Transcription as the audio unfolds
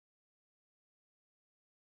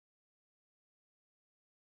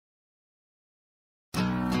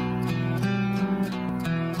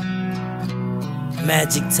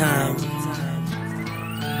Magic time.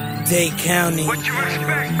 Dade County.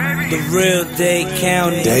 The real Dade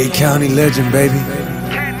County. Dade County legend, baby.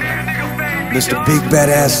 Mr. Big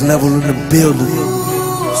Badass Level in the building.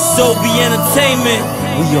 So be entertainment.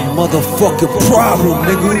 We your motherfucking problem,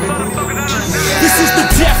 nigga. This is the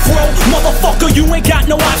death row, motherfucker, you ain't got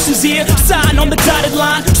no options here. Sign on the dotted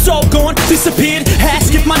line, so gone, disappeared.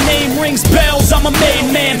 Ask if my name rings bells, I'm a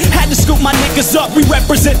made man. Had to scoop my niggas up, we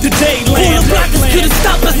represent the Dade land. All the blockers couldn't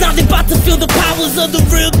stop us, now they bout to feel the powers of the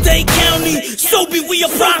real Dade County. So be we a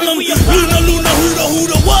problem. Luna, Luna,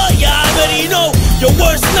 Huda, what? Ya already know, your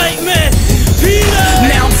worst nightmare. P-Doe.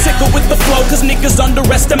 Now I'm sicker with the flow, cause niggas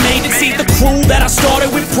underestimated. See the crew that I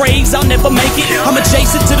started with praise, I'll never make it. I'm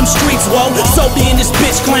adjacent to them streets, whoa. So be in this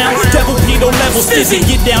bitch clown. Devil P-Doe level, stizzy,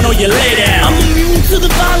 get down or you lay down. I'm immune to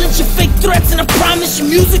the violence, your fake threats, and I promise you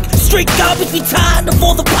music straight garbage. We tired of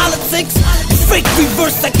all the politics. Fake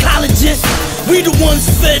reverse psychologists, we the ones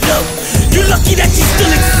fed up. You lucky that you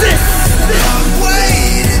still exist. I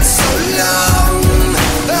waited so long,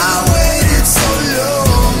 I waited so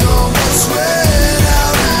long, almost ran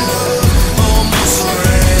out of love, almost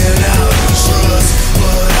ran out of trust,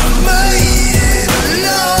 but I made it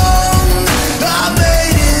along, I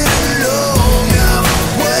made it along. I've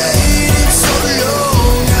waited so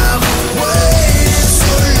long, I've waited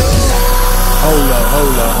so long.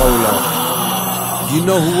 Hold up. You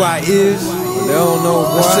know who I is? They don't know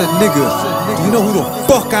what. I said, nigga. Do you know who the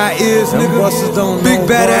fuck I is, nigga? Big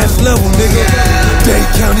Badass Level, nigga. Dade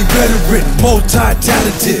County veteran,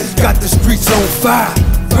 multi-talented. Got the streets on fire.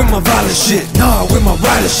 With my violent shit, nah, with my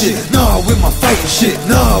rider shit, nah, with my fighting shit,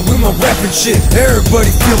 nah, with my rapping shit. Everybody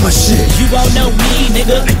feel my shit. You all know me,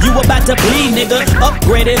 nigga. You about to bleed, nigga.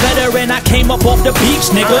 Upgraded veteran, I came up off the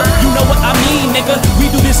beach, nigga. You know what I mean, nigga. We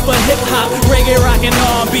do this for hip-hop, reggae, rock, and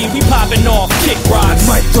R&B. We popping off kick rocks.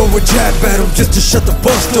 Might throw a jab at him just to shut the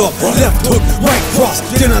bust off. Left hook, right cross,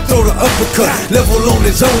 then I throw the uppercut. Level on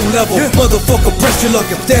his own level. Motherfucker, press your luck.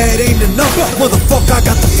 If that ain't enough, motherfucker, I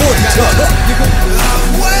got the 40 tuck. I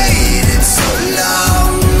waited so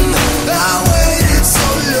long, I waited so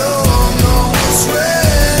long, almost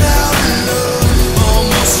ran out of love,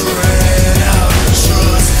 almost ran out of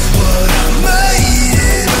trust, but I made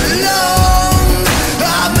it along,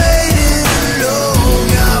 I made it along.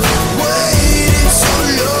 I've waited so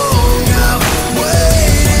long, I've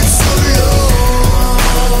waited so long.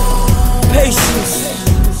 Patience.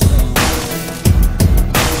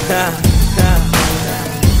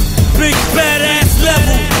 Big Badass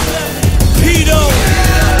Level. P-Doe.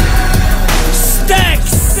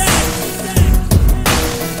 Stacks.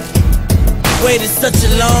 Waited such a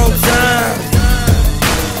long time.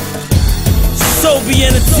 So be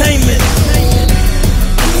entertainment.